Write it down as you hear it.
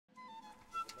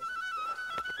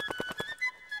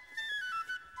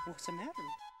What's the matter?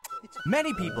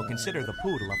 Many people consider the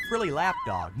poodle a frilly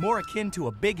lapdog, more akin to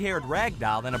a big-haired rag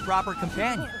doll than a proper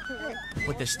companion.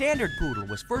 But the standard poodle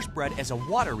was first bred as a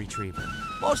water retriever,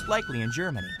 most likely in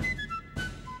Germany.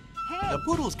 The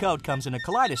poodle's coat comes in a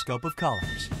kaleidoscope of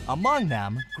colors. Among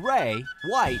them, gray,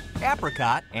 white,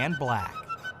 apricot, and black.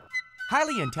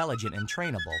 Highly intelligent and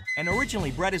trainable, and originally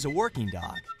bred as a working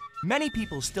dog, many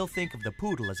people still think of the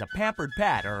poodle as a pampered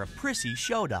pet or a prissy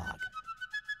show dog.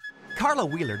 Carla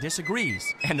Wheeler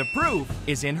disagrees, and the proof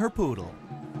is in her poodle.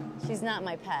 She's not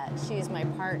my pet, she's my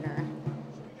partner.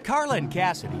 Carla and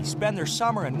Cassidy spend their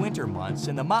summer and winter months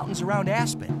in the mountains around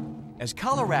Aspen as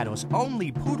Colorado's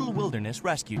only poodle wilderness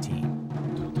rescue team.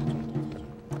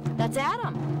 That's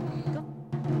Adam.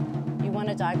 You want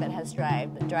a dog that has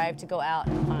drive, the drive to go out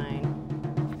and find.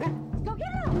 Go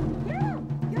get him! Get him!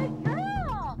 Good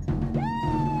girl!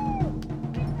 Yay!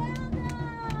 We found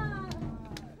him!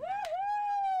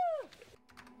 Woohoo!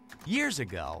 Years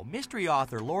ago, mystery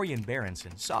author Lorian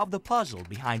Berenson solved the puzzle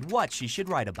behind what she should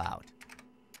write about.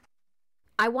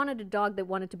 I wanted a dog that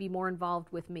wanted to be more involved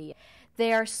with me.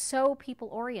 They are so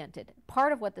people-oriented.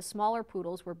 Part of what the smaller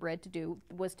poodles were bred to do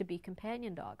was to be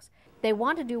companion dogs. They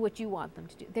want to do what you want them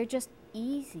to do. They're just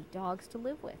easy dogs to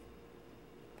live with.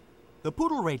 The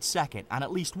poodle rates second on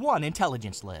at least one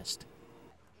intelligence list.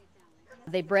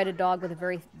 They bred a dog with a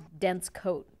very dense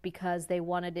coat because they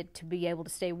wanted it to be able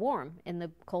to stay warm in the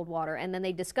cold water. And then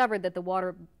they discovered that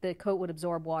the coat would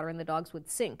absorb water and the dogs would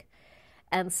sink.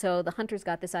 And so the hunters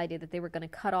got this idea that they were going to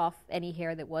cut off any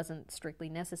hair that wasn't strictly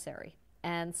necessary.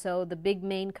 And so the big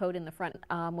main coat in the front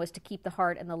was to keep the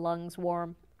heart and the lungs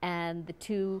warm, and the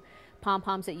two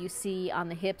pom-poms that you see on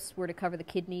the hips were to cover the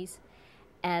kidneys,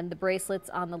 and the bracelets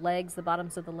on the legs, the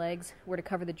bottoms of the legs, were to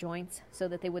cover the joints so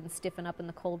that they wouldn't stiffen up in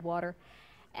the cold water.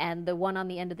 And the one on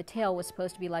the end of the tail was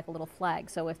supposed to be like a little flag,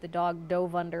 so if the dog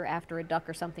dove under after a duck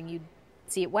or something, you'd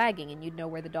see it wagging and you'd know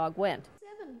where the dog went.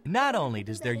 Not only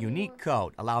does their unique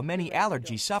coat allow many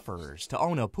allergy sufferers to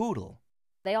own a poodle,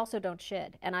 they also don't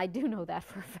shed, and I do know that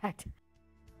for a fact.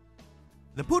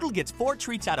 The poodle gets 4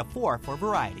 treats out of 4 for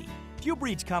variety. Few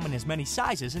breeds come in as many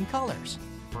sizes and colors.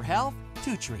 For health,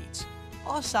 2 treats.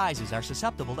 All sizes are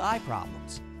susceptible to eye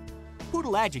problems.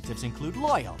 Poodle adjectives include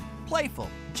loyal, playful,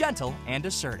 gentle, and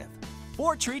assertive.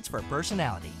 4 treats for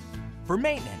personality. For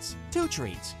maintenance, 2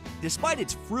 treats. Despite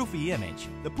its froofy image,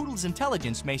 the poodle's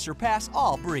intelligence may surpass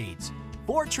all breeds.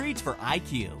 4 treats for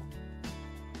IQ.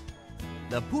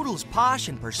 The poodle's posh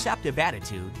and perceptive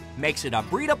attitude makes it a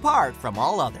breed apart from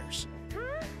all others.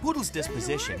 Poodle's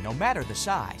disposition, no matter the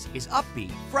size, is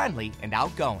upbeat, friendly, and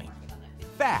outgoing.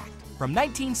 Fact, from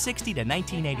 1960 to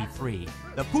 1983,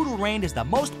 the poodle reigned as the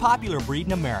most popular breed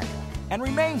in America and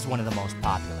remains one of the most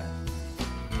popular.